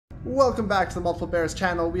Welcome back to the MultipleBears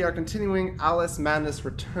channel. We are continuing Alice Madness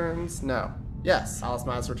Returns. No. Yes, Alice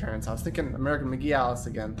Madness Returns. I was thinking American McGee Alice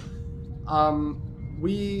again.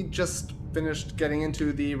 We just finished getting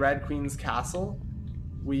into the Red Queen's castle.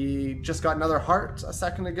 We just got another heart a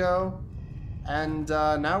second ago. And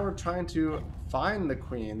now we're trying to find the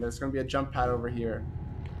queen. There's going to be a jump pad over here.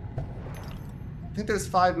 I think there's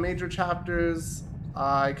 5 major chapters.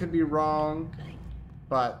 I could be wrong,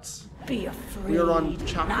 but Be afraid we are on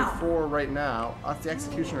chapter now. 4 right now. Oh, it's the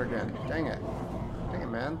executioner again. Dang it. Dang it,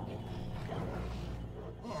 man.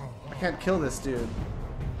 I can't kill this dude.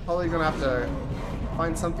 Probably gonna have to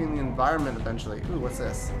find something in the environment eventually. Ooh, what's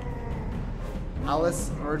this? Alice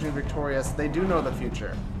emerging victorious. They do know the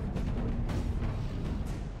future.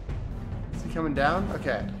 Is he coming down?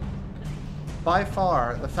 Okay. By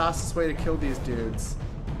far, the fastest way to kill these dudes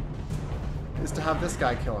is to have this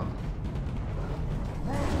guy kill him.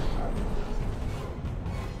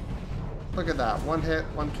 Look at that. 1 hit,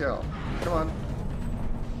 1 kill. Come on.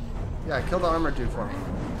 Yeah, kill the armor dude for me.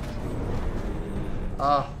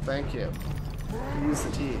 Oh, thank you. Use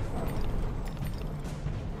the T.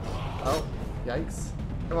 Oh, yikes.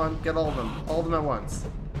 Come on, get all of them. All of them at once.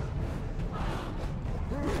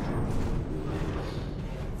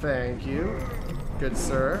 Thank you. Good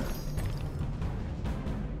sir.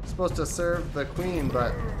 Supposed to serve the queen,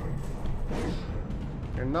 but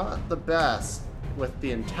you're not the best with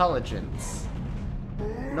the intelligence.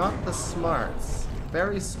 Not the smarts.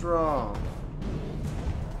 Very strong.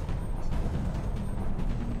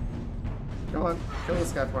 Come on, kill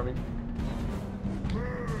this guy for me.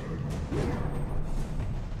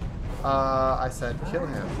 I said kill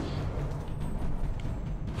him.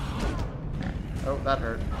 Oh, that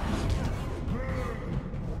hurt.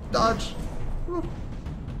 Dodge! Woo.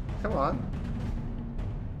 Come on.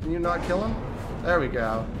 Can you not kill him? There we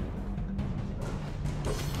go.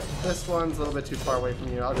 This one's a little bit too far away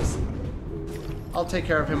from you. I'll take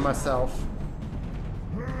care of him myself.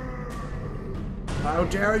 How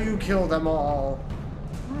dare you kill them all?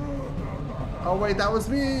 Oh wait, that was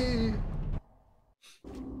me!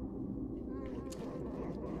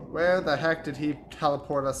 Where the heck did he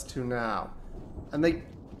teleport us to now? And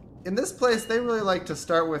in this place, they really like to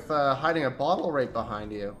start with hiding a bottle right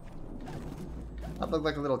behind you. That looked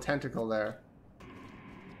like a little tentacle there.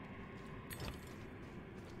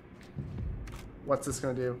 What's this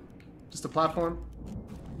gonna do? Just a platform?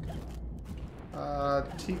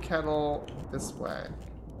 Tea kettle this way.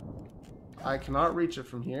 I cannot reach it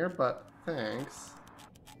from here, but thanks.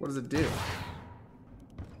 What does it do?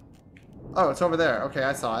 Oh, it's over there. Okay,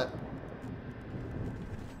 I saw it.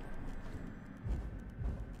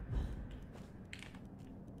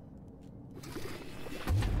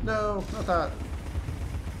 No, not that.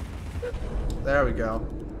 There we go.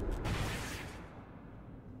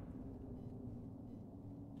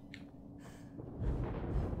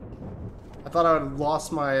 I thought I would have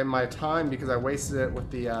lost my time because I wasted it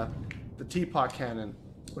with the teapot cannon,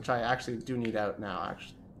 which I actually do need out now,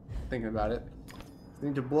 actually. Thinking about it. I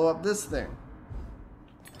need to blow up this thing.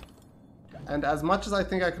 And as much as I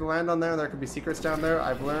think I can land on there could be secrets down there,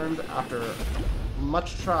 I've learned after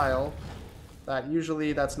much trial that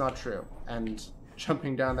usually that's not true. And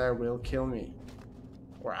jumping down there will kill me.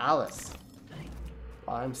 Or Alice.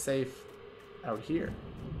 I'm safe out here.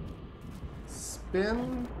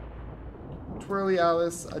 Spin. Twirly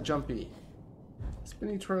Alice, a jumpy.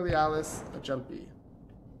 Spinny twirly Alice, a jumpy.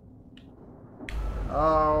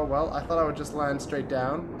 Oh, well, I thought I would just land straight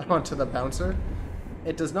down onto the bouncer.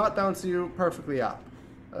 It does not bounce you perfectly up.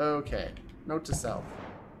 Okay. Note to self.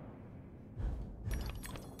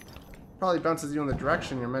 Probably bounces you in the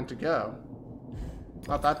direction you're meant to go.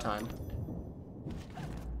 Not that time.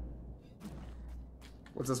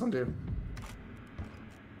 What's this one do?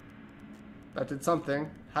 That did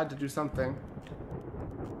something. Had to do something.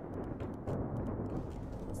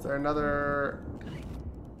 Is there another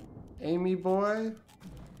Amy boy?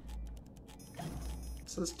 It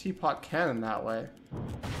says teapot cannon that way.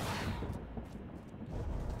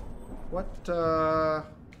 What did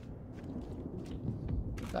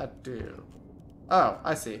that do? Oh,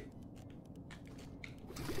 I see.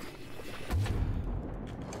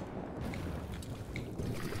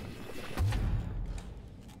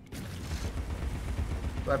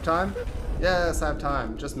 Do I have time? Yes, I have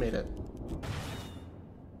time. Just made it.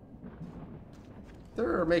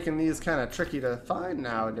 They're making these kind of tricky to find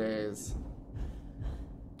nowadays.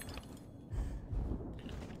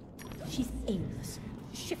 She's aimless,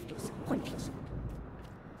 shiftless, pointless.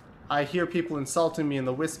 I hear people insulting me in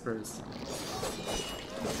the whispers.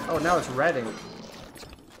 Oh, now it's redding.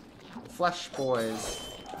 Flesh boys.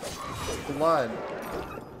 Blood.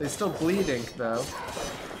 They still bleed ink, though.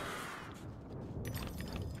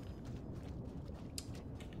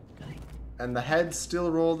 And the heads still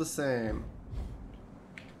roll the same.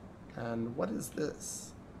 And what is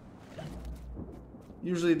this?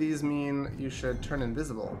 Usually these mean you should turn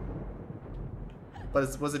invisible.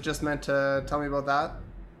 But was it just meant to tell me about that?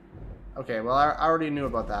 Okay, well, I already knew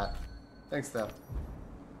about that. Thanks, though.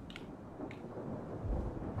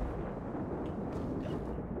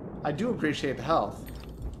 I do appreciate the health.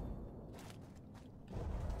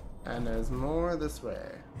 And there's more this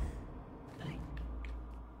way.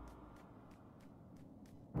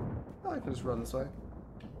 Oh, I can just run this way.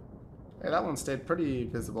 Hey, that one stayed pretty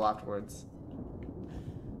visible afterwards.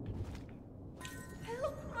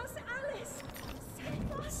 Help us, Alice!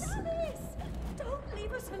 Save us, Alice! Don't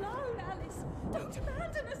leave us alone, Alice! Don't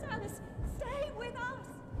abandon us, Alice! Stay with us!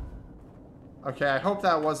 Okay, I hope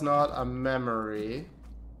that was not a memory.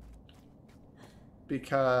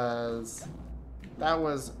 Because that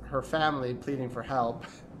was her family pleading for help.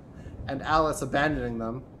 And Alice abandoning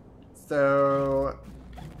them. So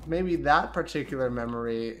maybe that particular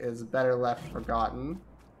memory is better left forgotten.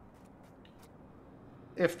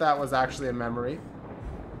 If that was actually a memory.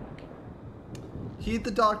 Heed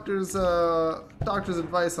the doctor's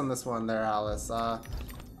advice on this one there, Alice. I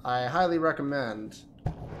highly recommend.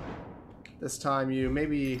 This time you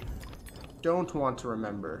maybe don't want to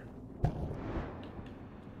remember.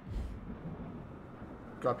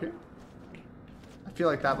 Go up here. I feel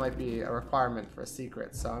like that might be a requirement for a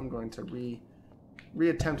secret, so I'm going to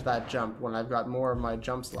reattempt that jump when I've got more of my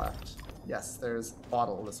jumps left. Yes, there's a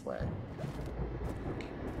bottle this way.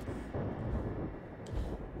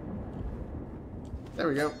 There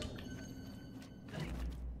we go.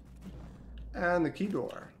 And the key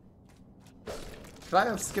door. Could I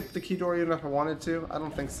have skipped the key door even if I wanted to? I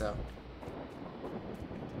don't think so.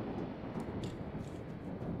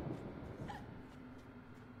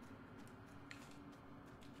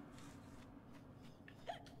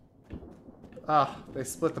 Ah, they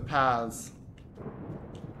split the paths.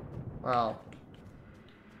 Well,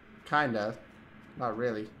 kinda. Not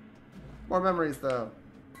really. More memories, though.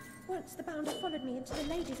 Once the bounder followed me into the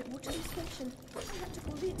ladies at Waterloo Station. I had to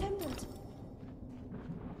call the attendant.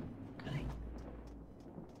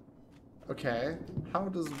 Okay, how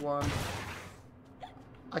does one...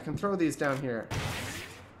 I can throw these down here.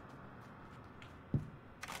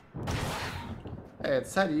 Hey, it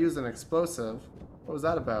said to use an explosive. What was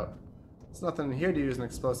that about? There's nothing in here to use an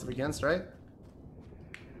explosive against, right?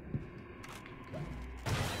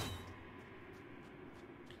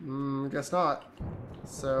 Guess not.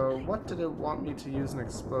 So, what did it want me to use an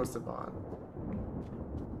explosive on?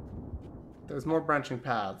 There's more branching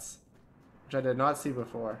paths, which I did not see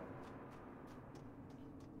before.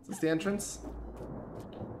 Is this the entrance?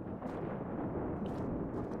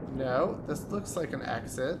 No, this looks like an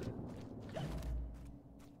exit.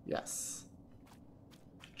 Yes.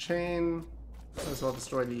 Chain. Might as well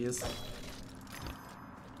destroy these.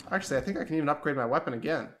 Actually, I think I can even upgrade my weapon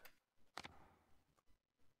again.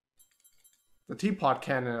 The teapot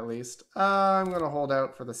cannon, at least. I'm gonna hold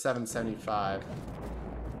out for the 775.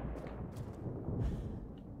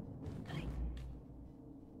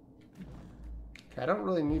 Okay, I don't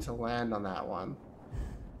really need to land on that one.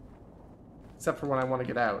 Except for when I want to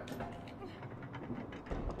get out.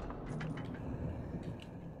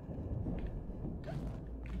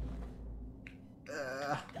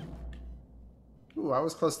 Ooh, I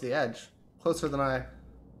was close to the edge. Closer than I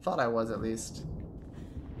thought I was, at least.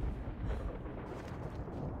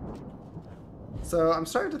 So I'm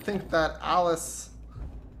starting to think that Alice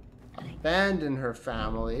abandoned her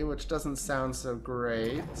family, which doesn't sound so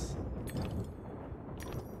great.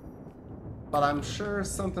 But I'm sure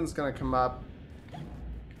something's gonna come up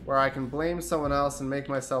where I can blame someone else and make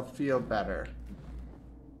myself feel better.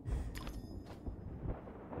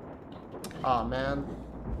 Aw, man.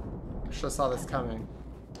 I should have saw this coming.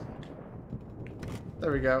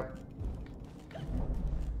 There we go.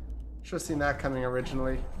 Should have seen that coming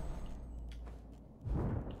originally.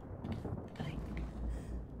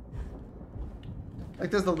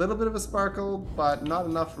 Like, there's a little bit of a sparkle, but not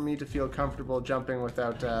enough for me to feel comfortable jumping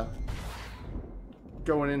without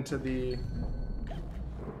going into the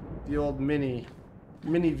old mini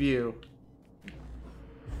view.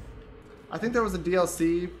 I think there was a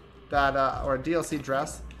DLC that or a DLC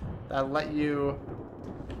dress that let you.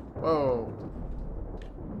 Whoa.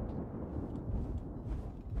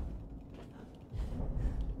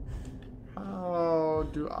 How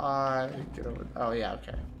do I get over? Oh yeah,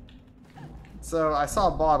 okay. So I saw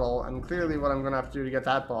a bottle, and clearly what I'm gonna have to do to get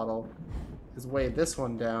that bottle is weigh this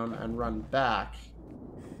one down and run back.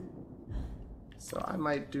 So I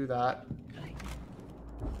might do that.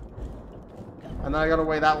 And then I gotta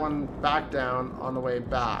weigh that one back down on the way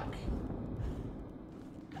back.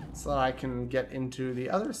 So that I can get into the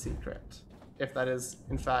other secret. If that is,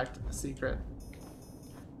 in fact, a secret.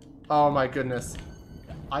 Oh my goodness.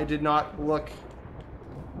 I did not look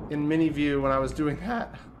in mini view when I was doing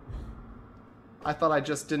that. I thought I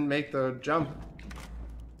just didn't make the jump.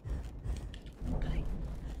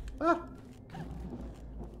 Ah.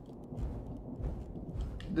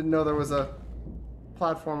 Didn't know there was a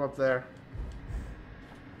platform up there.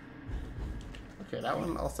 Okay, that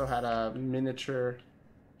one also had a miniature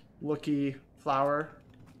looky flower.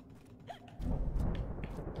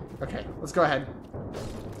 Okay, let's go ahead.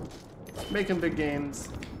 Making big gains.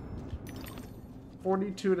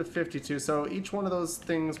 42 to 52, so each one of those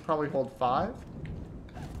things probably hold 5. Okay,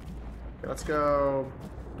 let's go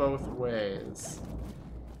both ways.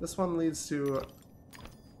 This one leads to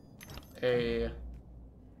a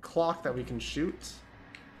clock that we can shoot.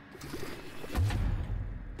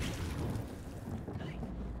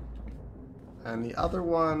 And the other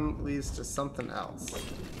one leads to something else.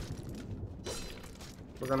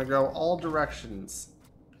 We're gonna go all directions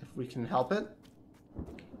if we can help it.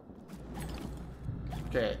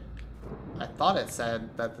 Okay. I thought it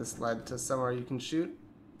said that this led to somewhere you can shoot.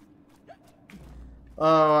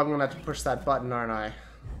 Oh, I'm gonna have to push that button, aren't I?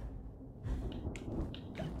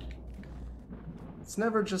 It's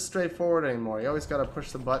never just straightforward anymore. You always gotta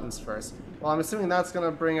push the buttons first. Well, I'm assuming that's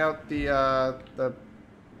gonna bring out the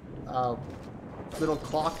little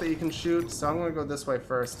clock that you can shoot, so I'm gonna go this way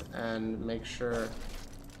first and make sure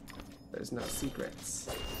there's no secrets.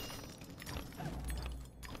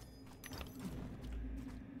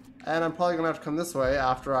 And I'm probably gonna have to come this way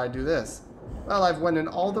after I do this. Well, I've went in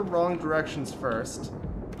all the wrong directions first,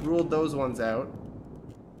 ruled those ones out.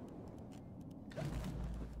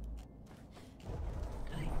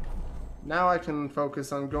 Now I can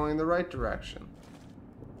focus on going the right direction.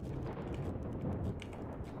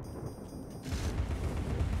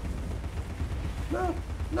 No,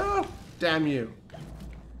 no, damn you.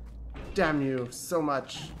 Damn you so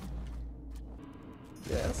much.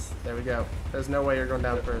 Yes, there we go. There's no way you're going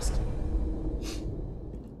down first.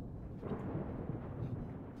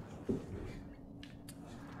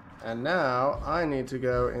 And now I need to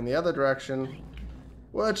go in the other direction,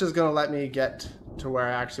 which is going to let me get to where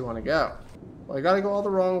I actually want to go. Well, I got to go all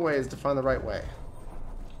the wrong ways to find the right way.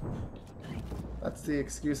 That's the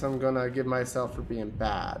excuse I'm going to give myself for being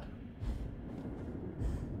bad.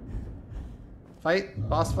 Fight?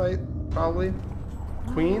 Boss fight? Probably.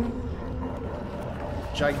 Queen?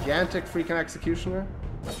 Gigantic freaking executioner?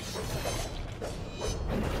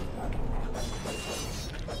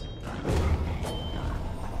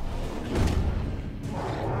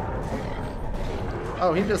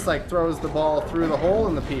 Oh, he just like throws the ball through the hole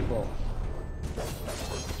in the people.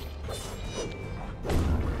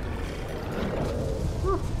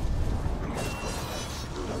 Whew.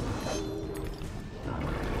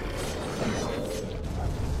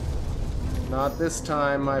 Not this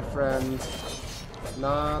time, my friend.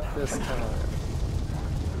 Not this time.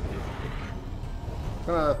 I'm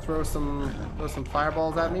gonna throw some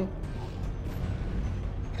fireballs at me.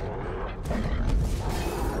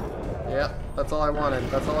 Yep, that's all I wanted.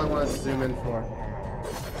 That's all I wanted to zoom in for.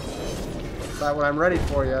 Is that when I'm ready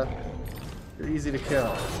for you? You're easy to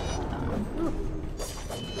kill.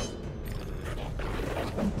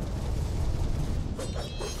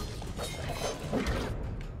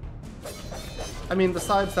 I mean,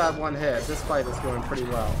 besides that one hit, this fight is going pretty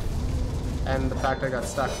well. And the fact I got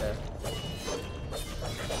stuck there.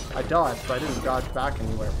 I dodged, but I didn't dodge back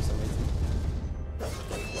anywhere for some reason.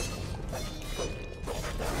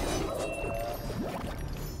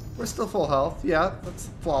 We're still full health. Yeah, that's a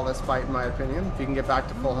flawless fight in my opinion, if you can get back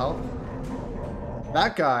to full health.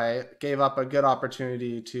 That guy gave up a good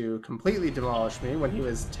opportunity to completely demolish me when he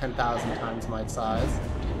was 10,000 times my size.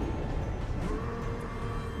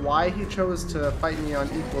 Why he chose to fight me on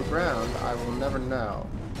equal ground, I will never know.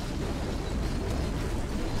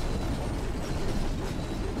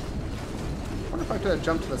 I wonder if I could have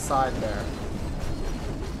jumped to the side there.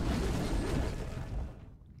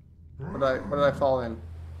 What did I fall in?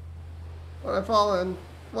 What did I fall in?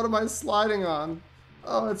 What am I sliding on?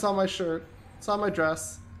 Oh, it's on my shirt. It's on my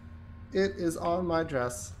dress. It is on my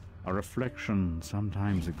dress. A reflection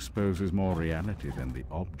sometimes exposes more reality than the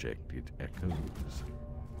object it echoes.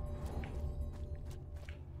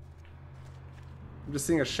 I'm just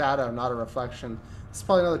seeing a shadow, not a reflection. This is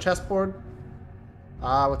probably another chessboard.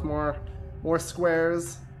 With more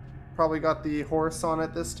squares. Probably got the horse on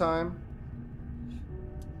it this time.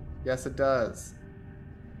 Yes, it does.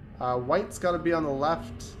 White's got to be on the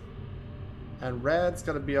left, and red's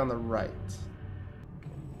got to be on the right.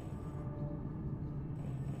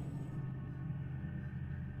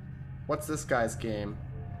 What's this guy's game?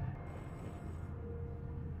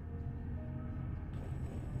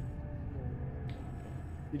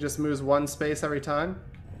 He just moves one space every time?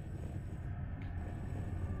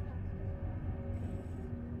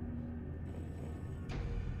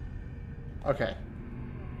 Okay.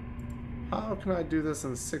 How can I do this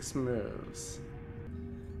in 6 moves?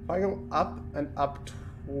 If I go up and up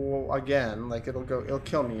again, like it'll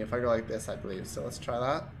kill me if I go like this, I believe. So let's try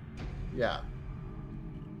that. Yeah.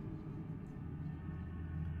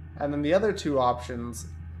 And then the other 2 options,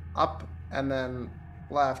 up and then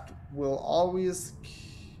left, will always...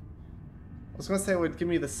 I was going to say it would give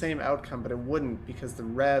me the same outcome, but it wouldn't because the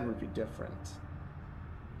red would be different.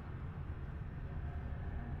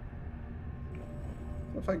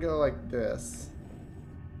 What if I go like this?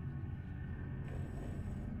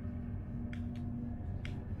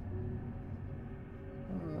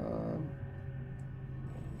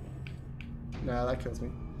 Nah, that kills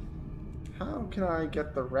me. How can I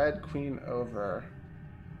get the red queen over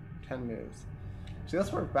 10 moves? See,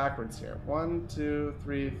 let's work backwards here. 1, 2,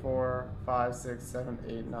 3, 4, 5, 6, 7,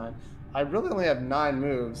 8, 9. I really only have 9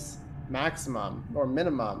 moves maximum or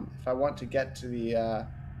minimum if I want to get to the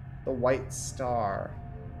white star.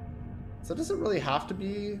 So it doesn't really have to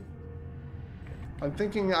be. I'm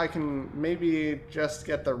thinking I can maybe just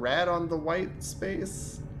get the red on the white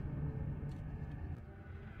space.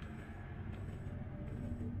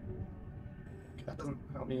 That doesn't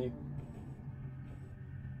help me.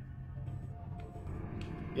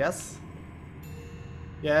 Yes?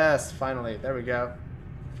 Yes, finally. There we go.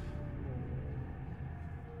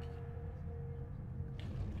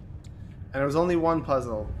 And it was only one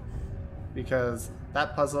puzzle, because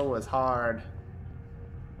that puzzle was hard.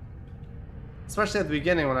 Especially at the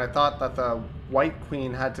beginning when I thought that the white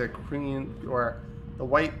queen had to queen, or the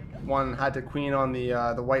white one had to queen on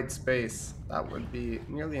the white space. That would be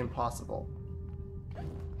nearly impossible.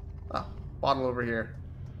 Ah, bottle over here.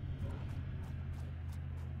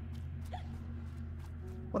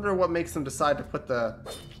 Wonder what makes them decide to put the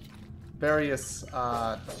various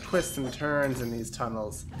twists and turns in these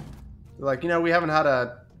tunnels. They're like, you know, we haven't had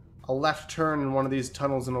a left turn in one of these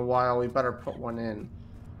tunnels in a while, we better put one in.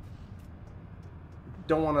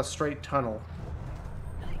 Don't want a straight tunnel.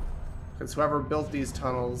 Because whoever built these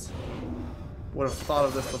tunnels would have thought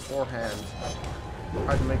of this beforehand.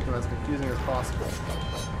 Tried to make them as confusing as possible.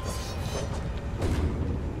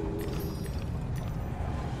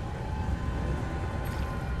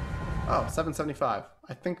 Oh, 775.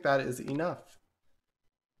 I think that is enough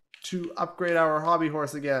to upgrade our hobby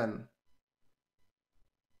horse again.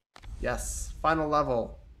 Yes, final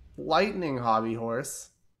level. Lightning hobby horse.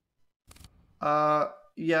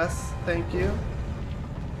 Yes, thank you.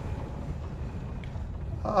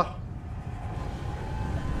 Oh.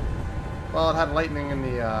 Well, it had lightning in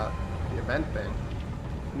the event thing.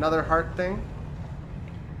 Another heart thing.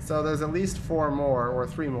 So there's at least 4 more, or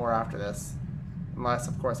 3 more after this. Unless,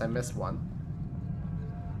 of course, I missed one.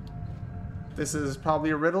 This is probably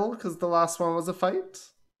a riddle, because the last one was a fight?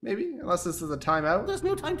 Maybe? Unless this is a timeout? There's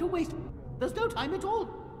no time to waste. There's no time at all.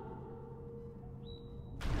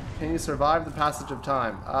 Can you survive the passage of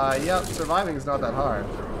time? Yeah, surviving is not that hard.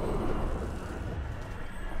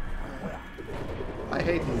 I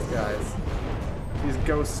hate these guys. These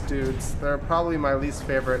ghost dudes. They're probably my least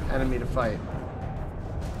favorite enemy to fight.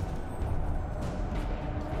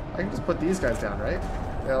 I can just put these guys down, right?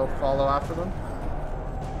 They'll follow after them.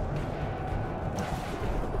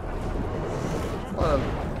 A lot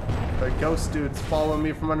of the ghost dudes following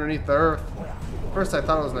me from underneath the earth. First I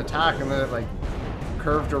thought it was an attack, and then it like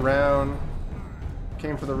curved around,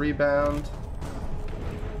 came for the rebound.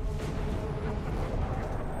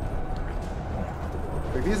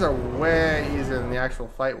 Like, these are way easier than the actual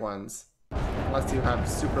fight ones, unless you have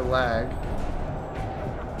super lag.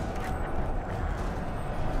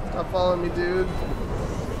 Stop following me, dude.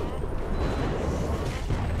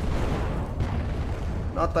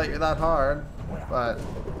 Not that you're that hard, but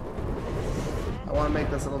I want to make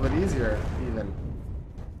this a little bit easier, even.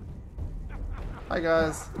 Hi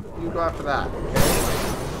guys, you go after that, okay?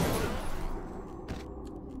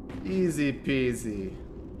 Easy peasy.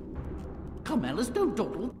 Come, Alice, don't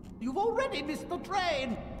dawdle. You've already missed the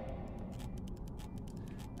train.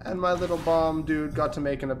 And my little bomb dude got to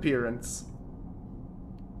make an appearance.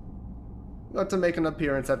 Got to make an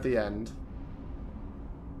appearance at the end.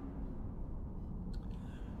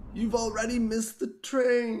 You've already missed the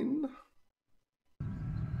train.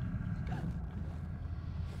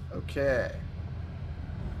 Okay.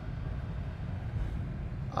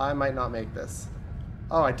 I might not make this.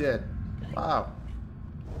 Oh, I did. Wow.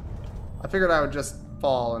 I figured I would just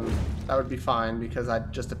fall and that would be fine because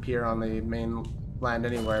I'd just appear on the main land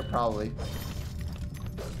anywhere, probably.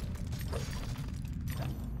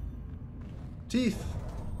 Teeth!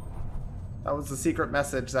 That was the secret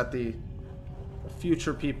message that the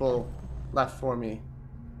future people left for me.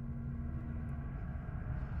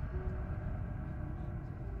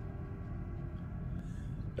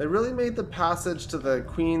 They really made the passage to the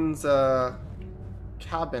Queen's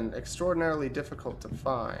cabin extraordinarily difficult to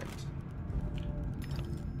find.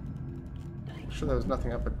 I'm sure there was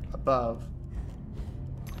nothing up above.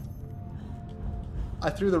 I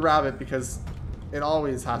threw the rabbit because it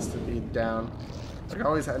always has to be down. Like, I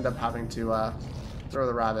always end up having to throw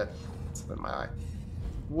the rabbit. It's in my eye.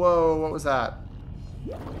 Whoa, what was that?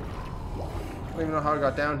 I don't even know how I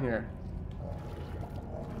got down here.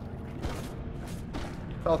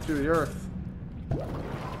 Fell through the earth.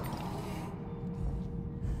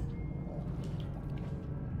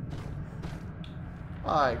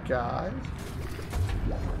 Hi, guys.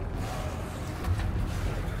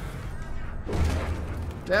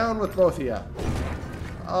 Down with both of you.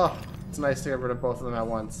 Oh, it's nice to get rid of both of them at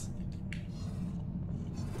once.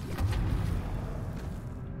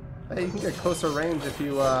 Hey, you can get closer range if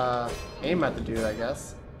you aim at the dude, I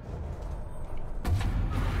guess.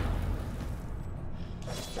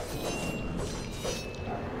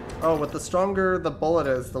 Oh, but the stronger the bullet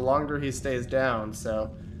is, the longer he stays down,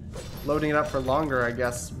 so loading it up for longer, I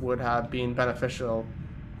guess, would have been beneficial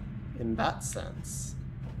in that sense.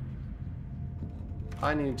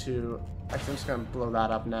 I need to... Actually, I'm just going to blow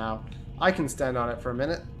that up now. I can stand on it for a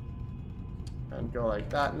minute. And go like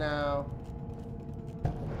that now.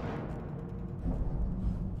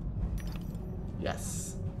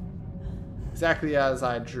 Yes. Exactly as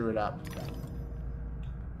I drew it up.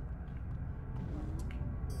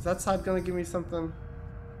 Is that side going to give me something?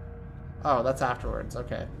 Oh, that's afterwards.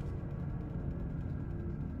 Okay.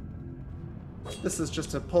 This is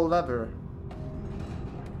just a pull lever.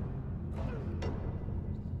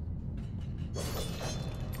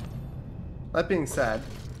 That being said,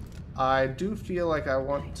 I do feel like I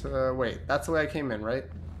want to... Wait, that's the way I came in, right?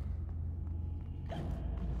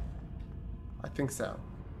 I think so.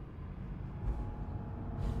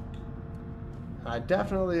 I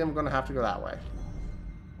definitely am going to have to go that way.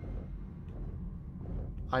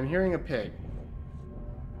 I'm hearing a pig.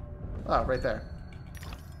 Oh, right there.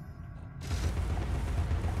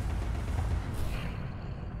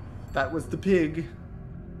 That was the pig.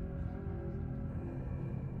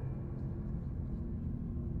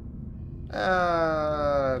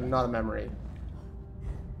 Not a memory.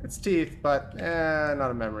 It's teeth, but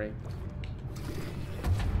not a memory.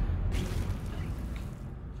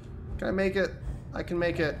 Can I make it? I can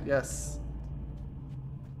make it, yes.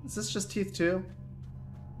 Is this just teeth too?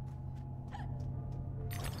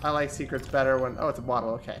 I like secrets better when... Oh, it's a bottle,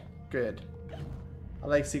 okay. Good. I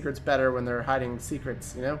like secrets better when they're hiding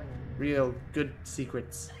secrets, you know? Real good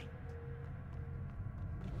secrets.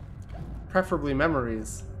 Preferably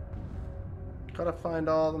memories. Gotta find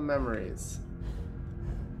all the memories.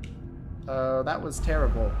 That was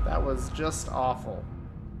terrible. That was just awful.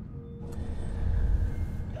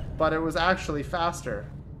 But it was actually faster.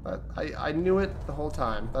 But I knew it the whole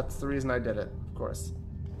time. That's the reason I did it, of course.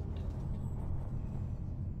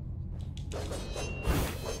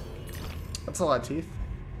 That's a lot of teeth.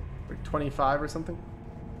 Like 25 or something.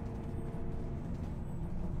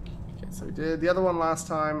 Okay, so we did the other one last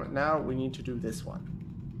time. Now we need to do this one.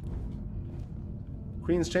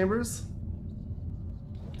 Queen's Chambers.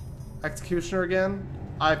 Executioner again.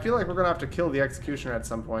 I feel like we're gonna have to kill the Executioner at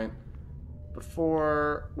some point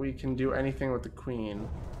before we can do anything with the Queen.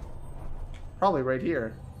 Probably right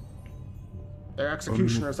here. Their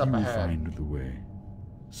Executioner's up ahead. Find the way.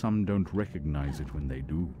 Some don't recognize it when they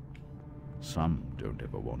do. Some don't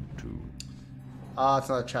ever want to. Ah, it's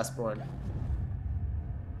not a chessboard.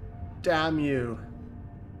 Damn you.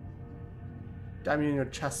 Damn you and your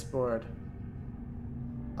chessboard.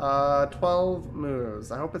 12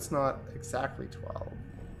 moves. I hope it's not exactly 12.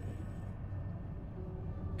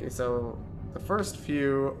 Okay, so the first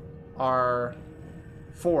few are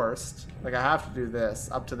forced. Like, I have to do this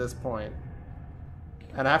up to this point.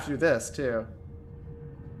 And I have to do this, too.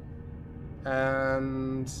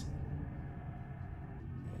 And...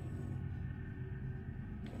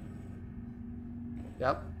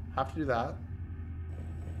 Yep, have to do that.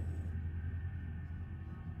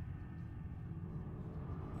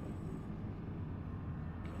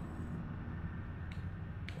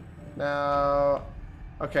 Now,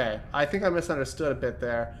 okay, I think I misunderstood a bit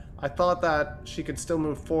there. I thought that she could still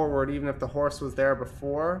move forward even if the horse was there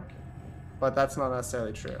before, but that's not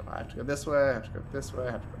necessarily true. I have to go this way, I have to go this way,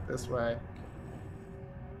 I have to go this way.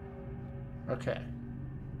 Okay.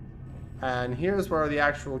 And here's where the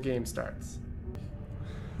actual game starts.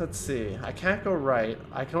 Let's see. I can't go right.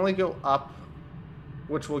 I can only go up,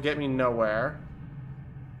 which will get me nowhere.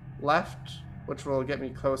 Left, which will get me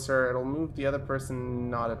closer. It'll move the other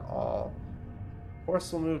person not at all.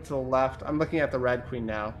 Horse will move to the left. I'm looking at the red queen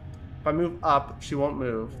now. If I move up, she won't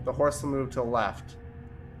move. The horse will move to the left.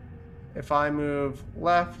 If I move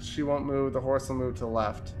left, she won't move. The horse will move to the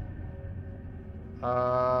left.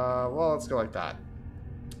 Well, let's go like that.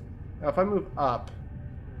 Now, if I move up,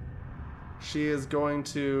 she is going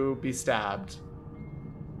to be stabbed.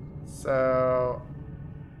 So,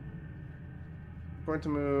 I'm going to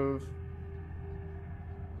move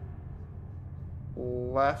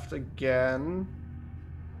left again.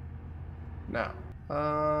 No.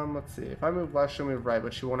 Let's see. If I move left, she'll move right,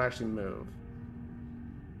 but she won't actually move.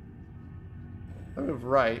 If I move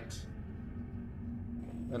right,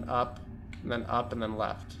 then up, and then up, and then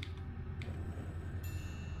left.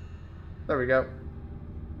 There we go.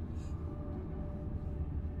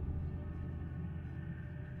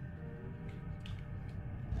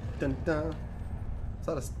 Dun dun.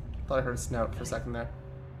 Thought I heard a snout for a second there.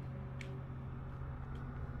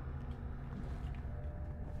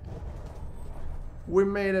 We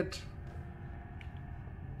made it.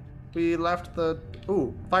 We left the...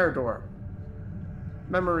 Ooh, fire door.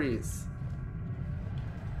 Memories.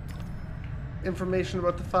 Information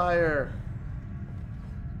about the fire.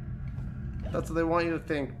 That's what they want you to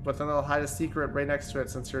think, but then they'll hide a secret right next to it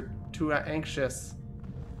since you're too anxious.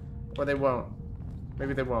 Or they won't.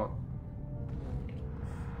 Maybe they won't.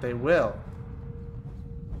 They will.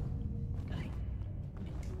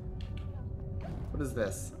 What is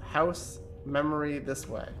this? House memory this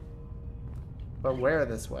way. But where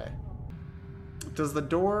this way? Does the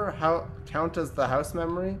door count as the house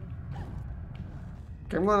memory?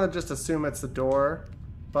 Okay, I'm gonna just assume it's the door,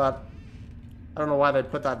 but I don't know why they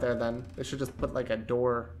put that there then. They should just put like a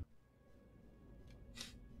door.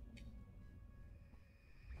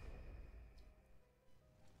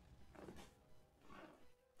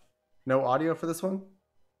 No audio for this one?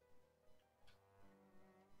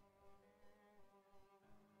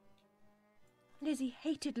 Lizzie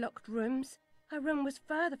hated locked rooms. Her room was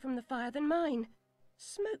further from the fire than mine.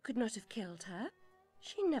 Smoke could not have killed her.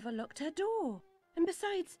 She never locked her door. And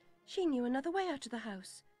besides, she knew another way out of the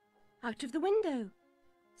house. Out of the window.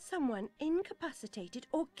 Someone incapacitated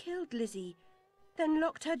or killed Lizzie, then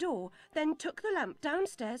locked her door, then took the lamp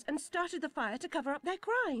downstairs and started the fire to cover up their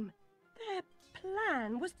crime. Their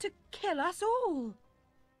plan was to kill us all.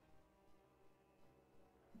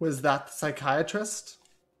 Was that the psychiatrist?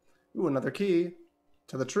 Ooh, another key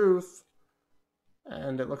to the truth.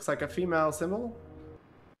 And it looks like a female symbol.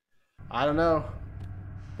 I don't know.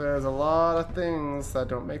 There's a lot of things that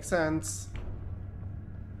don't make sense.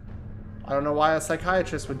 I don't know why a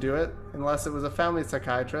psychiatrist would do it, unless it was a family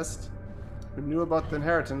psychiatrist who knew about the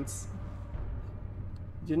inheritance.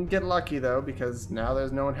 Didn't get lucky though, because now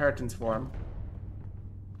there's no inheritance for him.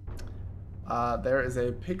 There is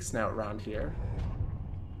a pig snout around here.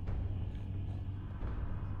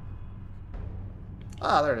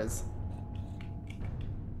 Ah, there it is.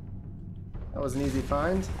 That was an easy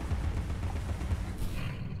find.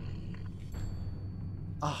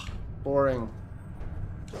 Ah, boring.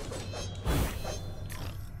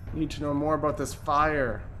 Need to know more about this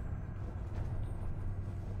fire.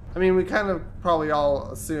 I mean, we kind of probably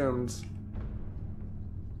all assumed.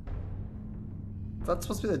 That's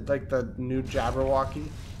supposed to be like the new Jabberwocky.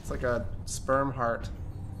 It's like a sperm heart.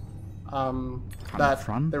 That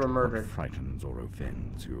they were murdered. What frightens or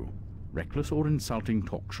offends you. Reckless or insulting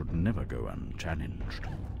talk should never go unchallenged.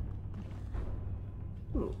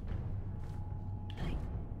 Ooh.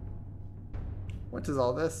 What is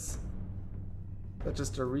all this? Is that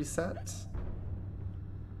just a reset?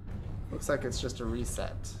 Looks like it's just a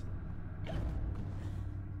reset.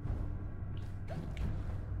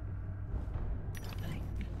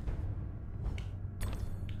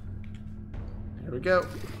 Here we go.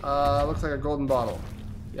 Looks like a golden bottle.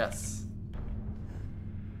 Yes.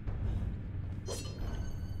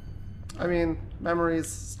 I mean, memories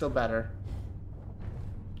still better.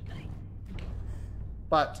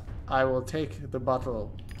 But I will take the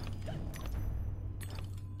bottle.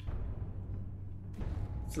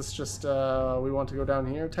 Is this just we want to go down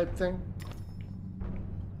here type thing?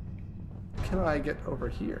 Can I get over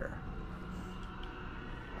here?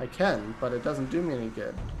 I can, but it doesn't do me any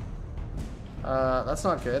good. That's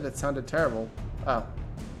not good. It sounded terrible. Oh.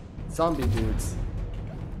 Zombie dudes.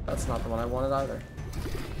 That's not the one I wanted either.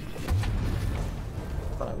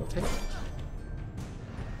 But I will take it.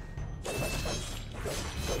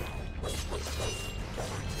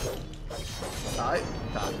 Die.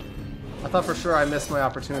 Die. I thought for sure I missed my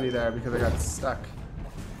opportunity there because I got stuck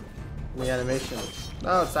in the animation.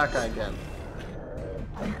 No, it's that guy again.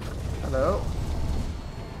 Hello.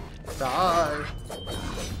 Die.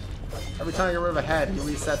 Every time I get rid of a head, he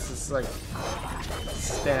resets his, like,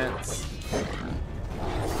 stance.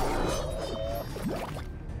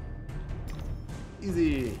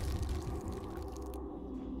 Easy.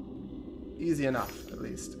 Easy enough, at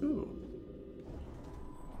least. Ooh.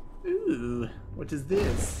 Ooh. What is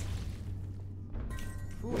this?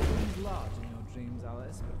 Food looms large in your dreams,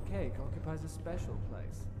 Alice, but cake occupies a special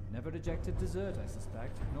place. Never rejected dessert, I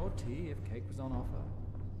suspect, nor tea if cake was on offer.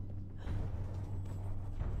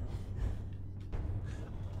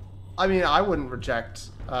 I mean, I wouldn't reject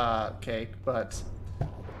cake, but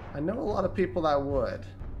I know a lot of people that would.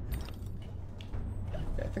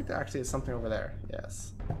 Okay, I think there actually is something over there.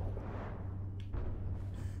 Yes.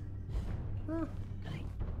 Huh.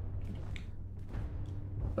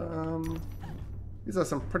 These are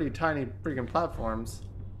some pretty tiny freaking platforms.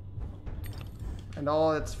 And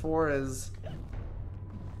all it's for is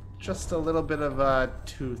just a little bit of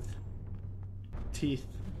teeth.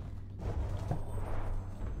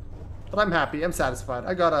 But I'm happy, I'm satisfied.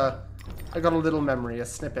 I got a little memory, a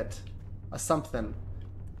snippet, a something.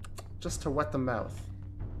 Just to wet the mouth.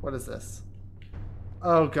 What is this?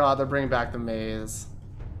 Oh god, they're bringing back the maze.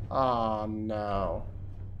 Oh no.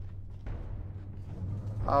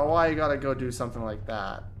 Oh, why you gotta go do something like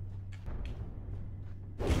that?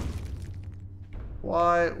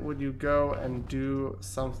 Why would you go and do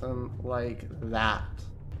something like that?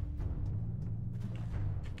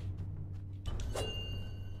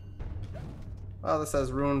 Well, this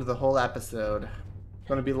has ruined the whole episode.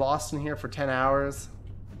 Gonna be lost in here for 10 hours.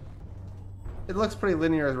 It looks pretty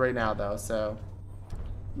linear right now, though, so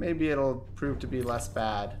maybe it'll prove to be less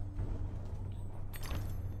bad.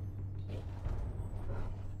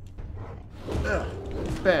 Ugh.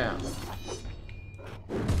 Bam.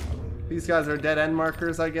 These guys are dead end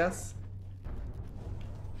markers, I guess.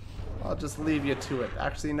 I'll just leave you to it.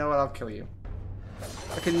 Actually, you know what? I'll kill you.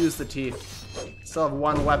 I can use the teeth. Still have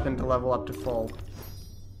one weapon to level up to full.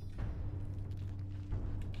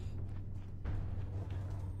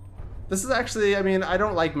 This is actually, I mean, I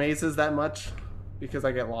don't like mazes that much because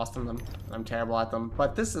I get lost in them. I'm terrible at them,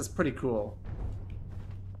 but this is pretty cool.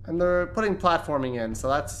 And they're putting platforming in, so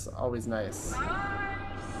that's always nice.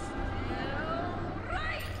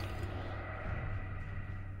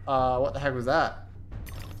 What the heck was that?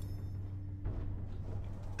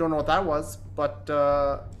 Don't know what that was, but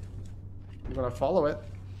I'm gonna follow it.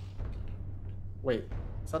 Wait,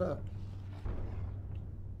 is that a...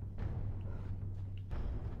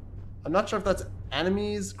 I'm not sure if that's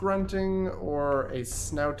enemies grunting or a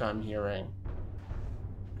snout I'm hearing.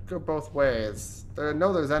 Go both ways.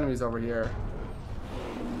 No, there's enemies over here.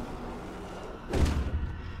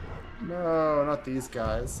 No, not these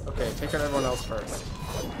guys. Okay, take out everyone else first.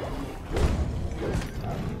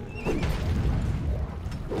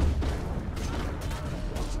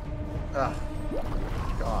 Ah,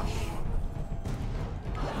 gosh.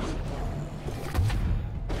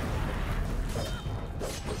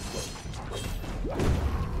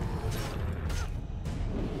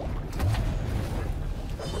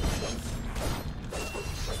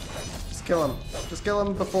 Just kill him. Just kill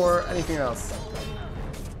him before anything else.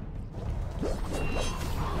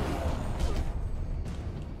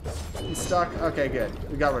 He's stuck. Okay, good.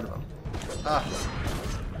 We got rid of him. Ah.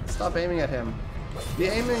 Stop aiming at him. The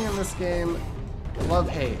aiming in this game,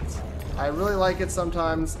 love-hate. I really like it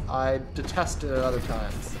sometimes. I detest it at other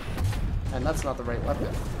times. And that's not the right weapon.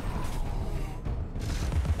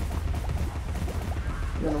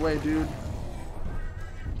 Get in the way, dude.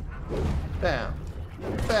 Bam.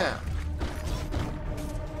 Bam.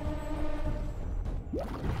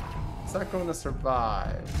 Is that going to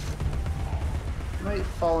survive? Might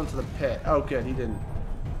fall into the pit. Oh, good, he didn't.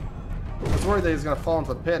 I was worried that he was going to fall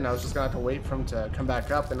into the pit, and I was just going to have to wait for him to come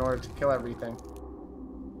back up in order to kill everything.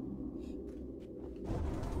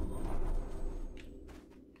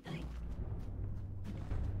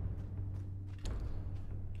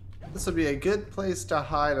 This would be a good place to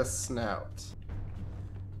hide a snout.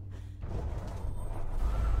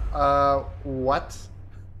 What?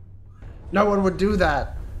 No one would do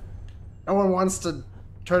that. No one wants to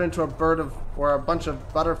turn into a bird of, or a bunch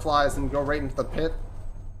of butterflies and go right into the pit.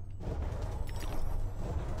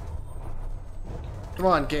 Come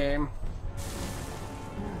on, game.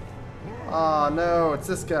 Aw, no, it's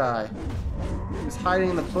this guy. He's hiding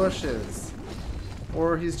in the bushes.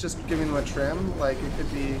 Or he's just giving them a trim. Like, it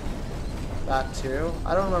could be that too.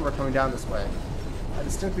 I don't remember coming down this way. I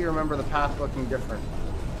distinctly remember the path looking different.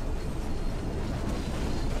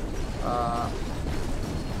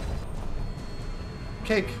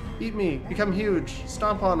 Cake, eat me, become huge,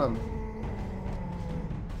 stomp on them.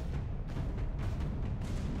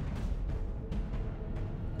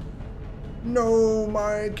 No,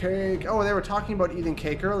 my cake. Oh, they were talking about eating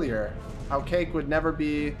cake earlier. How cake would never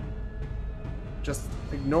be just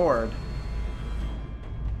ignored.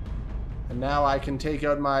 And now I can take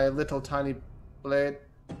out my little tiny blade.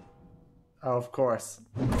 Oh, of course.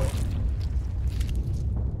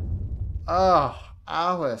 Oh,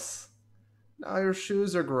 Alice. Now your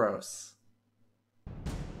shoes are gross.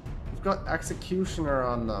 You've got executioner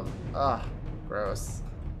on them. Ah, gross.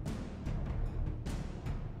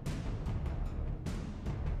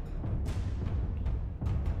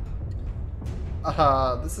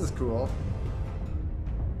 This is cool.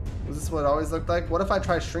 Was this what it always looked like? What if I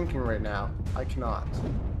try shrinking right now? I cannot.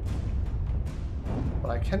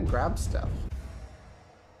 But I can grab stuff.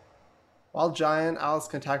 While giant, Alice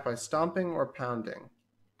can attack by stomping or pounding.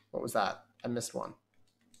 What was that? I missed one.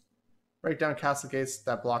 Break down castle gates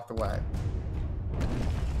that block the way.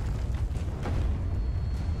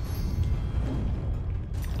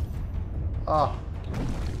 Oh.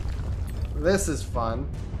 This is fun.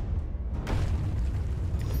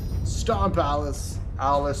 Stomp, Alice.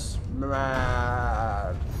 Alice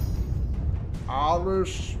mad.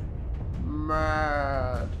 Alice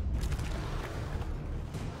mad.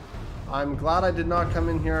 I'm glad I did not come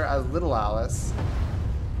in here as little Alice.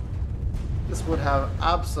 This would have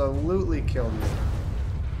absolutely killed me.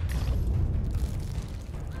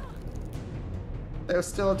 They're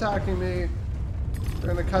still attacking me. They're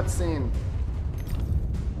in the cutscene.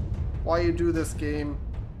 Why you do this, game?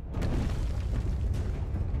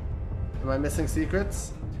 Am I missing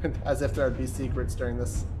secrets? As if there would be secrets during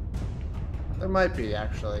this. There might be,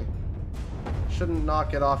 actually. Shouldn't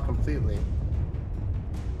knock it off completely.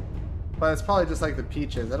 But it's probably just like the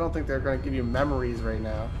Peaches. I don't think they're going to give you memories right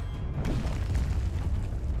now.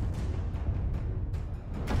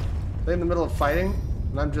 They're in the middle of fighting,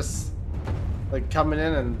 and I'm just like coming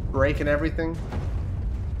in and breaking everything.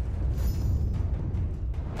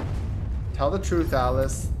 Tell the truth,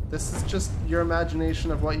 Alice. This is just your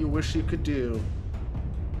imagination of what you wish you could do.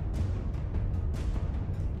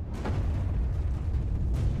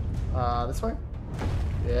 This way?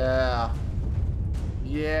 Yeah.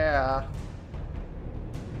 Yeah.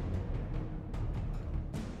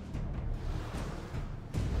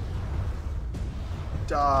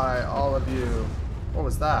 Die, all of you. What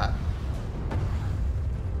was that?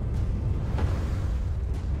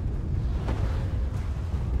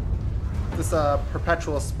 Is this a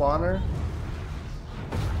perpetual spawner?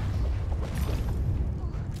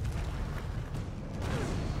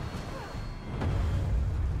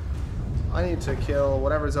 I need to kill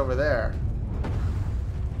whatever's over there.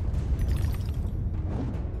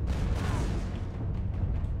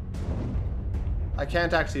 I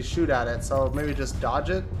can't actually shoot at it, so maybe just dodge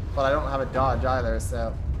it, but I don't have a dodge either,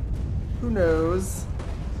 so who knows?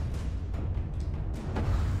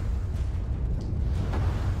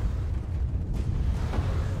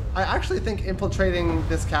 I actually think infiltrating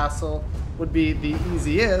this castle would be the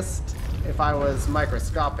easiest if I was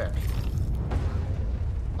microscopic.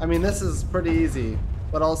 I mean, this is pretty easy,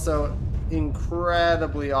 but also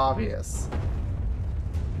incredibly obvious.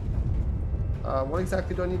 What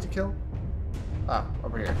exactly do I need to kill? Ah,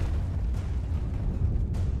 over here.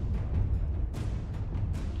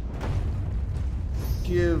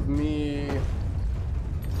 Give me...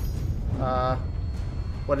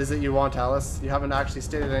 what is it you want, Alice? You haven't actually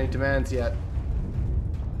stated any demands yet.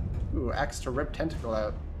 Ooh, X to rip tentacle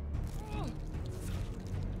out.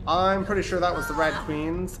 I'm pretty sure that was the Red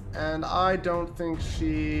Queen's, and I don't think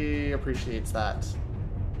she appreciates that.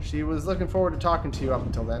 She was looking forward to talking to you up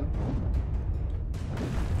until then.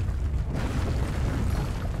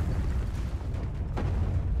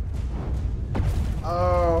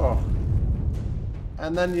 Oh.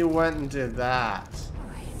 And then you went and did that.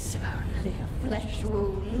 It's only a flesh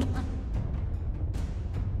wound.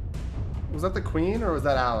 Was that the Queen or was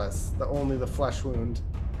that Alice? Only the flesh wound.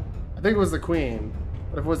 I think it was the Queen.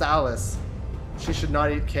 But if it was Alice, she should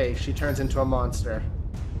not eat cake. She turns into a monster.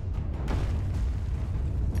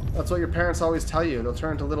 That's what your parents always tell you. They'll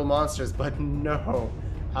turn into little monsters, but no.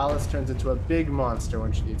 Alice turns into a big monster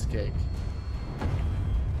when she eats cake.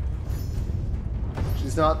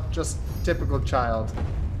 She's not just a typical child.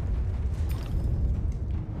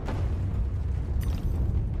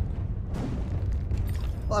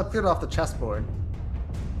 Well, I've cleared off the chessboard.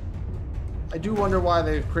 I do wonder why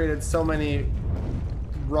they've created so many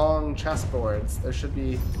wrong chessboards. There should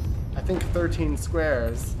be, I think, 13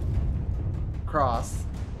 squares across.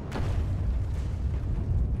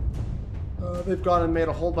 They've gone and made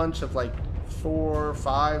a whole bunch of like 4 or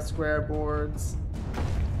 5 square boards.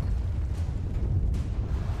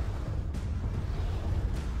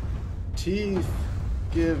 Teeth.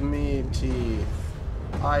 Give me teeth.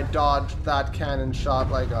 I dodged that cannon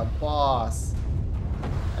shot like a boss.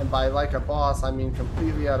 And by like a boss, I mean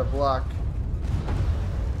completely out of luck.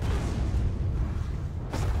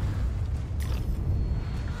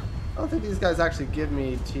 I don't think these guys actually give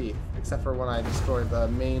me teeth, except for when I destroy the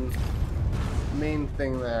main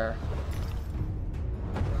thing there.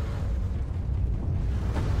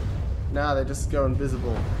 Nah, they just go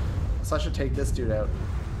invisible. So I should take this dude out.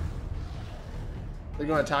 They're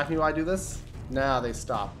gonna attack me while I do this? Nah, they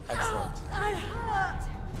stop. Excellent. I hurt.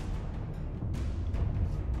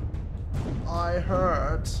 I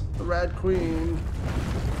hurt the Red Queen.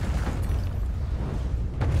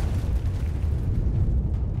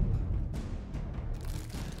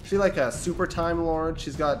 She like a super time lord.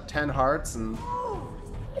 She's got 10 hearts and Oh,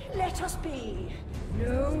 let us be.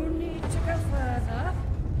 No need to go further.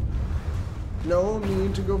 no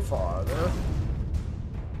need to go farther.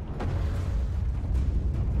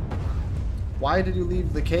 Why did you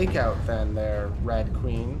leave the cake out then there, Red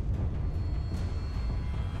Queen?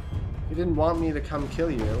 You didn't want me to come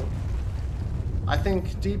kill you. I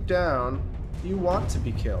think deep down, you want to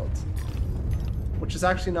be killed. Which is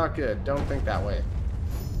actually not good. Don't think that way.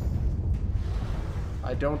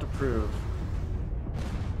 I don't approve.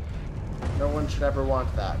 No one should ever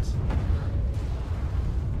want that.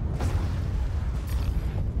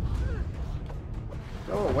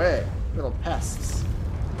 Go away, little pests.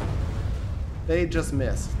 They just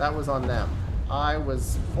missed. That was on them. I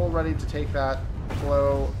was full ready to take that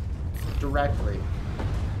blow directly.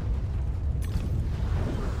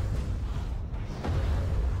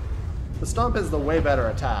 The stomp is the way better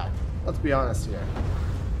attack. Let's be honest here.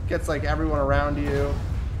 Gets like everyone around you.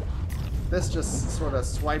 This just sort of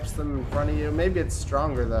swipes them in front of you. Maybe it's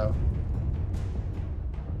stronger though.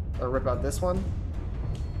 Or rip out this one.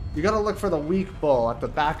 You gotta look for the weak bull at the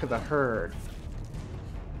back of the herd.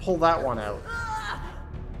 Pull that one out.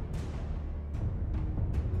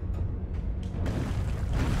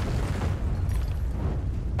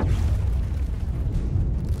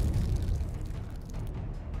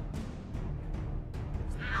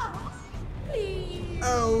 Please.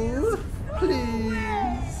 Oh,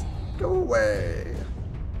 please. Go away.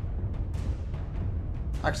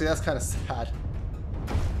 Actually, that's kind of sad.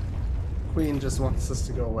 Queen just wants us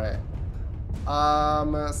to go away.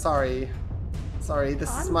 Sorry. Sorry, this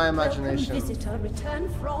is my imagination. Visitor, return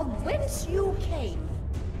from whence you came.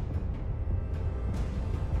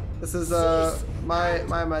 This is my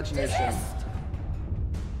imagination. Desist.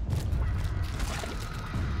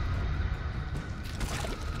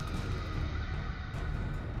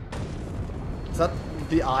 Is that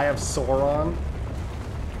the Eye of Sauron?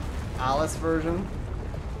 Alice version?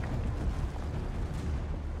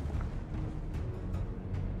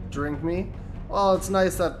 Drink me? Well, it's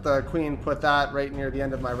nice that the Queen put that right near the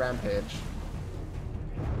end of my rampage.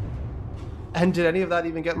 And did any of that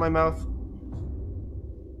even get in my mouth?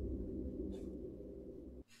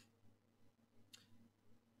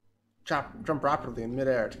 Jump rapidly in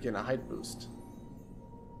midair to gain a height boost.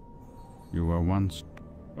 You were once...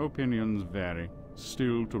 Opinions vary.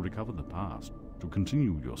 Still, to recover the past, to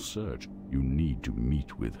continue your search, you need to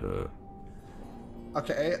meet with her.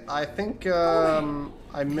 Okay, I think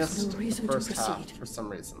I missed no the reason to first half proceed. for some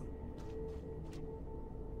reason.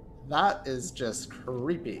 That is just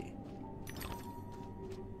creepy.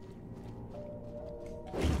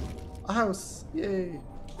 A house! Yay!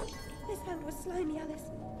 This hand was slimy, Alice,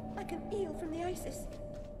 like an eel from the Isis.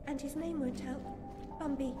 And his name won't help.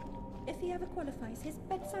 Bumby. If he ever qualifies, his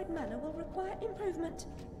bedside manner will require improvement.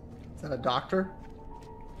 Is that a doctor?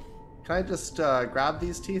 Can I just grab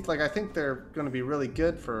these teeth? Like, I think they're going to be really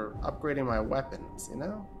good for upgrading my weapons, you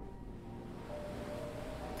know?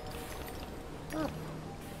 Ah.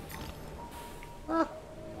 Ah.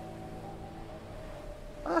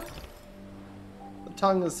 Ah. The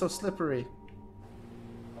tongue is so slippery.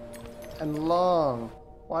 And long.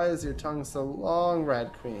 Why is your tongue so long,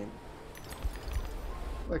 Red Queen?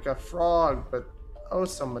 Like a frog, but oh,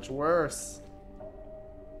 so much worse.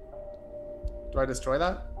 Do I destroy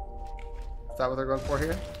that? Is that what they're going for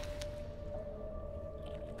here?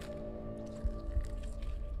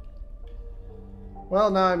 Well,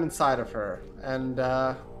 now I'm inside of her, and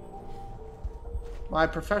my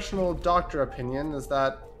professional doctor opinion is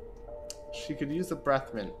that she could use a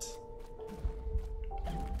breath mint.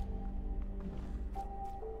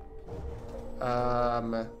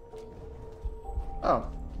 Oh,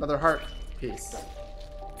 another heart piece.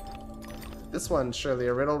 This one's surely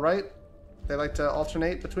a riddle, right? They like to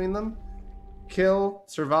alternate between them. Kill,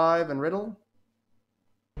 survive, and riddle.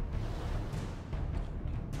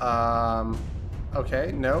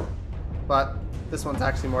 Okay, no. But this one's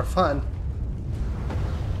actually more fun.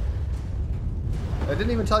 They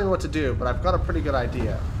didn't even tell me what to do, but I've got a pretty good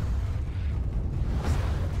idea.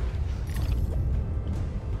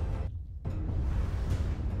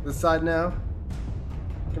 This side now.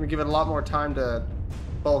 Gonna give it a lot more time to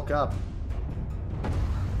bulk up.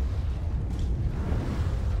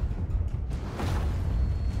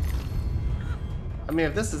 I mean,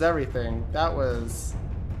 if this is everything, that was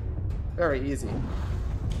very easy.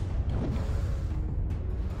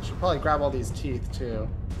 Should probably grab all these teeth too.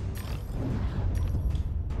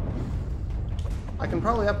 I can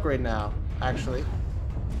probably upgrade now, actually.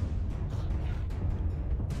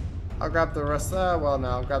 I'll grab the rest. Well, no,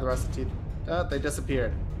 I'll grab the rest of the teeth. They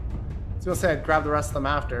disappeared. I was gonna say I'd grab the rest of them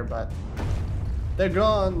after, but they're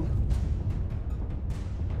gone.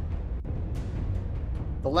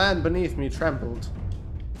 The land beneath me trembled,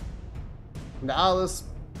 and Alice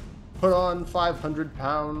put on 500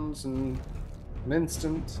 pounds in an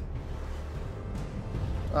instant.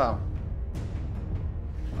 Oh.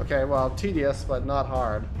 Okay, well, tedious, but not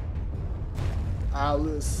hard.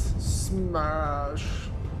 Alice smash.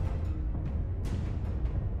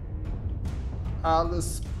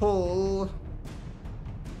 Alice pull.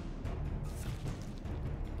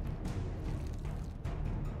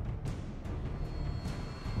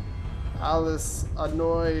 Alice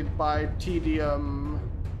annoyed by tedium.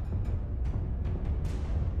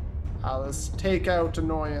 Alice take out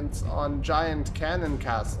annoyance on giant cannon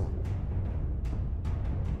castle.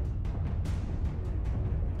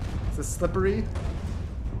 Is this slippery?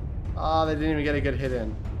 Ah, they didn't even get a good hit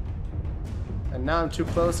in. And now I'm too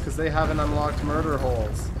close because they haven't unlocked murder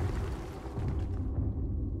holes.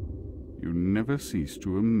 You never cease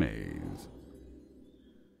to amaze.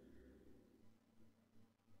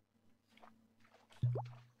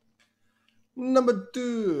 Number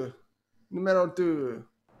 2. Numero 2.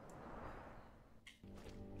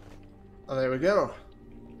 Oh, there we go.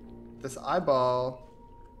 This eyeball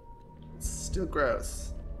is still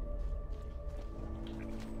gross.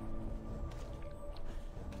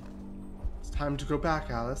 It's time to go back,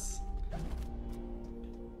 Alice.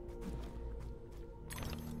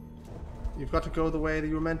 You've got to go the way that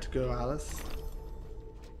you were meant to go, Alice.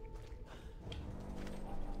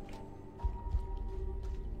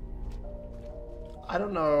 I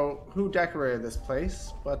don't know who decorated this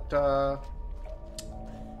place, but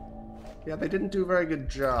yeah, they didn't do a very good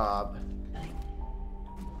job.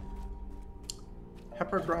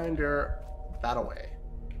 Pepper grinder that away.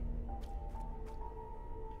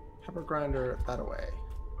 Pepper grinder that away.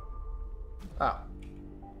 Oh.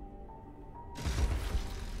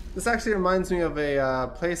 This actually reminds me of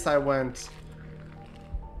a place I went.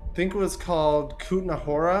 I think it was called Kutna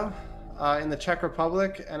Hora in the Czech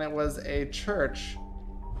Republic, and it was a church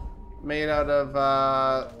made out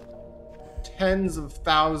of tens of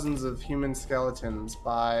thousands of human skeletons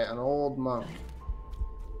by an old monk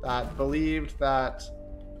that believed that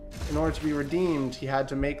in order to be redeemed, he had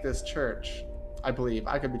to make this church. I believe.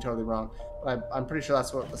 I could be totally wrong, but I'm pretty sure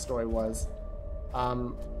that's what the story was.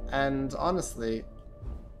 And honestly,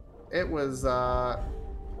 it was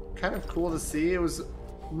kind of cool to see. It was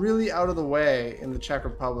really out of the way in the Czech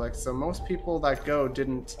Republic, so most people that go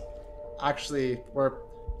didn't actually,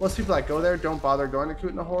 most people that go there don't bother going to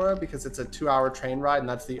Kutna Hora because it's a 2-hour train ride and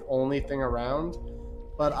that's the only thing around.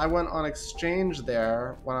 But I went on exchange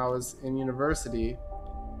there when I was in university.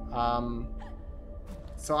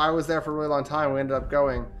 So I was there for a really long time. We ended up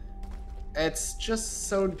going. It's just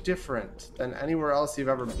so different than anywhere else you've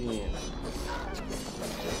ever been.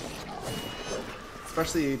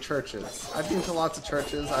 Especially churches. I've been to lots of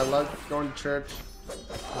churches. I love going to church.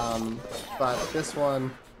 But this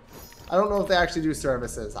one, I don't know if they actually do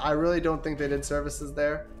services. I really don't think they did services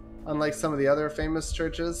there. Unlike some of the other famous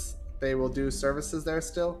churches, they will do services there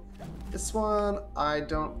still. This one, I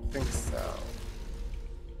don't think so.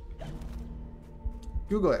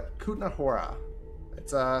 Google it. Kutna Hora.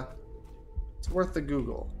 It's worth the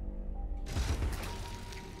Google.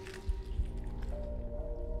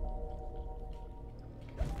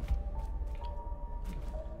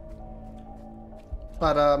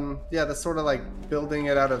 But yeah, the sort of like building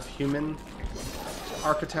it out of human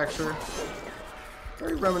architecture,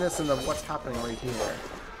 very reminiscent of what's happening right here.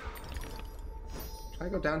 Can I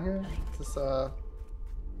go down here? Is this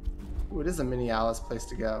ooh, it is a mini Alice place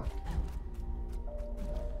to go.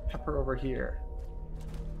 Pepper over here.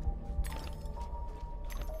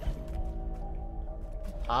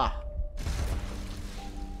 Ah.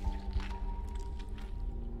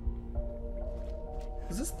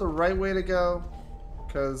 Is this the right way to go?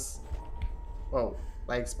 Because... Whoa,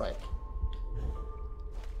 lag spike.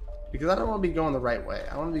 Because I don't want to be going the right way.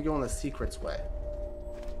 I want to be going the secrets way.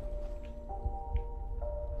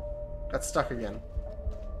 Got stuck again.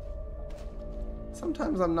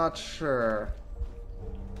 Sometimes I'm not sure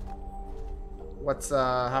what's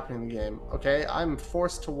happening in the game. Okay, I'm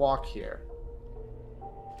forced to walk here.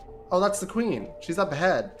 Oh, that's the queen. She's up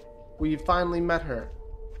ahead. We finally met her.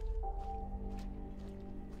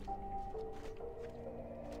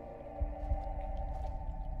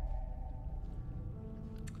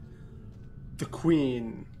 The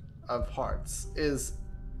Queen of Hearts is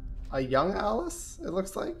a young Alice, it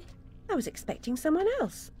looks like. I was expecting someone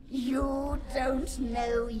else. You don't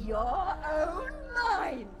know your own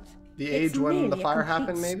mind. The age when the fire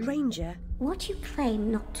happened, maybe? Stranger. What you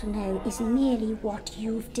claim not to know is merely what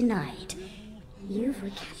you've denied. You've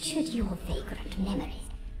recaptured your vagrant memories.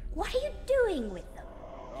 What are you doing with them?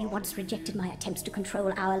 You once rejected my attempts to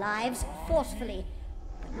control our lives forcefully.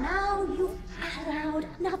 But now you've allowed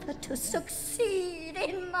another to succeed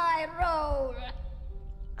in my role.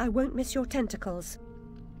 I won't miss your tentacles.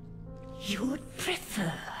 You'd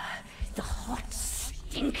prefer the hot,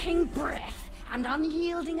 stinking breath and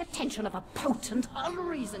unyielding attention of a potent,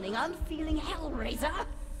 unreasoning, unfeeling hellraiser?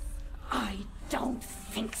 I don't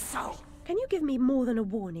think so. Can you give me more than a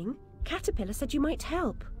warning? Caterpillar said you might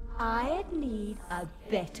help. I'd need a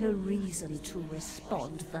better reason to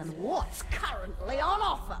respond than what's currently on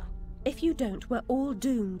offer. If you don't, we're all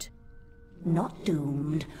doomed. Not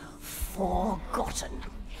doomed, forgotten.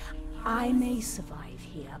 I may survive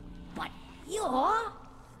here, but you're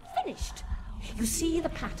finished. You see the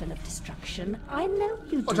pattern of destruction. I know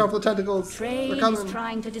you do. Watch out for the tentacles. Trey They're coming. is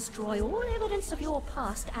trying to destroy all evidence of your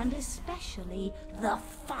past, and especially the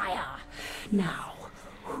fire. Now,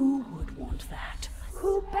 who would want that?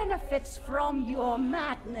 Who benefits from your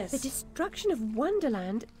madness? The destruction of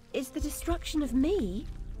Wonderland is the destruction of me.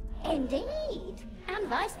 Indeed, and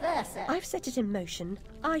vice versa. I've set it in motion.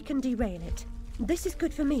 I can derail it. This is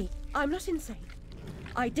good for me. I'm not insane.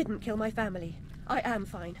 I didn't kill my family. I am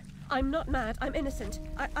fine. I'm not mad. I'm innocent.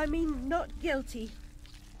 I mean, not guilty.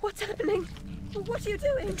 What's happening? What are you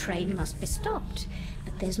doing? The train must be stopped,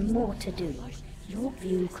 but there's more to do. Your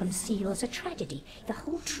view conceals a tragedy. The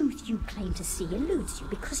whole truth you claim to see eludes you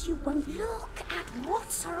because you won't look at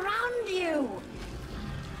what's around you.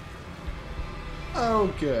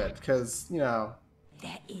 Oh, good, because, you know,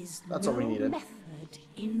 There is That's no what we needed. method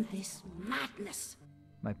in this madness.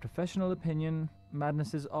 My professional opinion,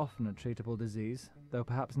 madness is often a treatable disease, though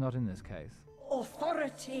perhaps not in this case.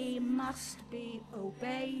 Authority must be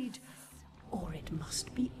obeyed, or it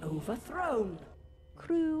must be overthrown.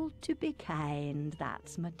 Cruel to be kind,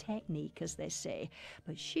 that's my technique, as they say.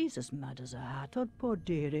 But she's as mad as a hatter, poor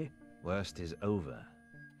dearie. Worst is over,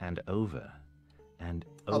 and over, and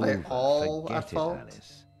Are over. they all Forget at it, fault?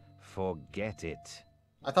 Alice. Forget it.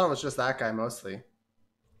 I thought it was just that guy mostly.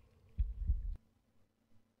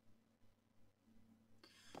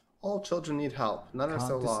 All children need help. None are so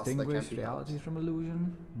Can't lost they can't distinguish be reality helped. from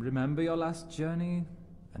illusion. Remember your last journey?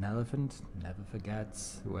 An elephant never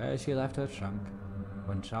forgets where she left her trunk.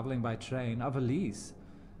 When traveling by train, a valise,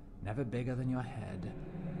 never bigger than your head.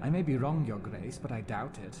 I may be wrong, Your Grace, but I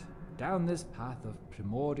doubt it. Down this path of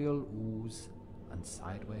primordial ooze and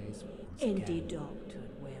sideways once Indeed, again. Doctor,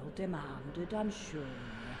 well demanded, I'm sure.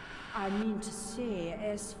 I mean to say,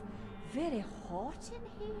 it's very hot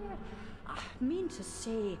in here. I mean to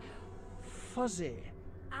say, fuzzy.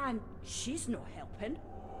 And she's no helping.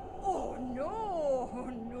 Oh no,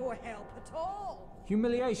 no help at all.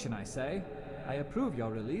 Humiliation, I say. I approve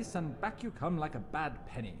your release, and back you come like a bad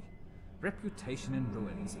penny. Reputation in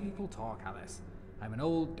ruins. People talk, Alice. I'm an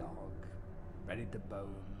old dog, ready to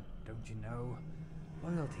bone. Don't you know?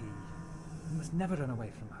 Loyalty. You must never run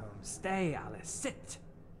away from home. Stay, Alice. Sit.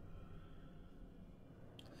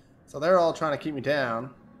 So they're all trying to keep me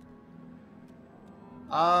down.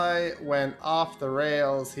 I went off the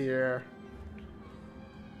rails here.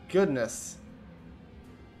 Goodness.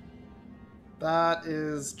 That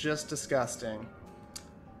is just disgusting.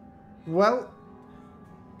 Well,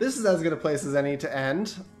 this is as good a place as any to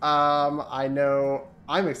end. I know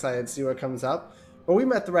I'm excited to see what comes up. But we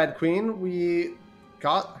met the Red Queen. We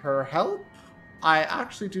got her help. I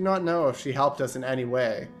actually do not know if she helped us in any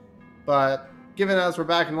way. But given as we're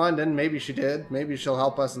back in London, maybe she did. Maybe she'll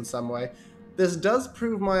help us in some way. This does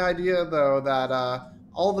prove my idea, though, that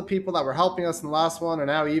all the people that were helping us in the last one are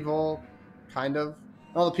now evil, kind of.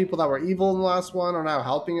 All the people that were evil in the last one are now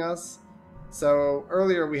helping us. So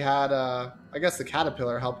earlier we had, I guess the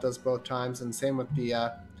caterpillar helped us both times, and same with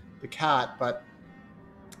the cat. But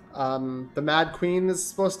the Mad Queen is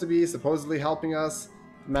supposed to be supposedly helping us.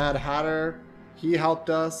 Mad Hatter, he helped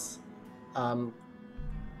us.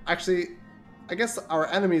 Actually, I guess our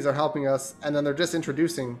enemies are helping us, and then they're just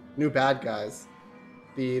introducing new bad guys.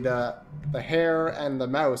 The hare and the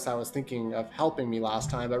mouse, I was thinking of helping me last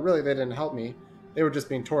time, but really they didn't help me. They were just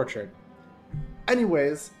being tortured.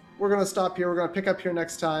 Anyways, we're going to stop here. We're going to pick up here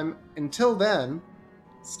next time. Until then,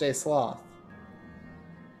 stay sloth.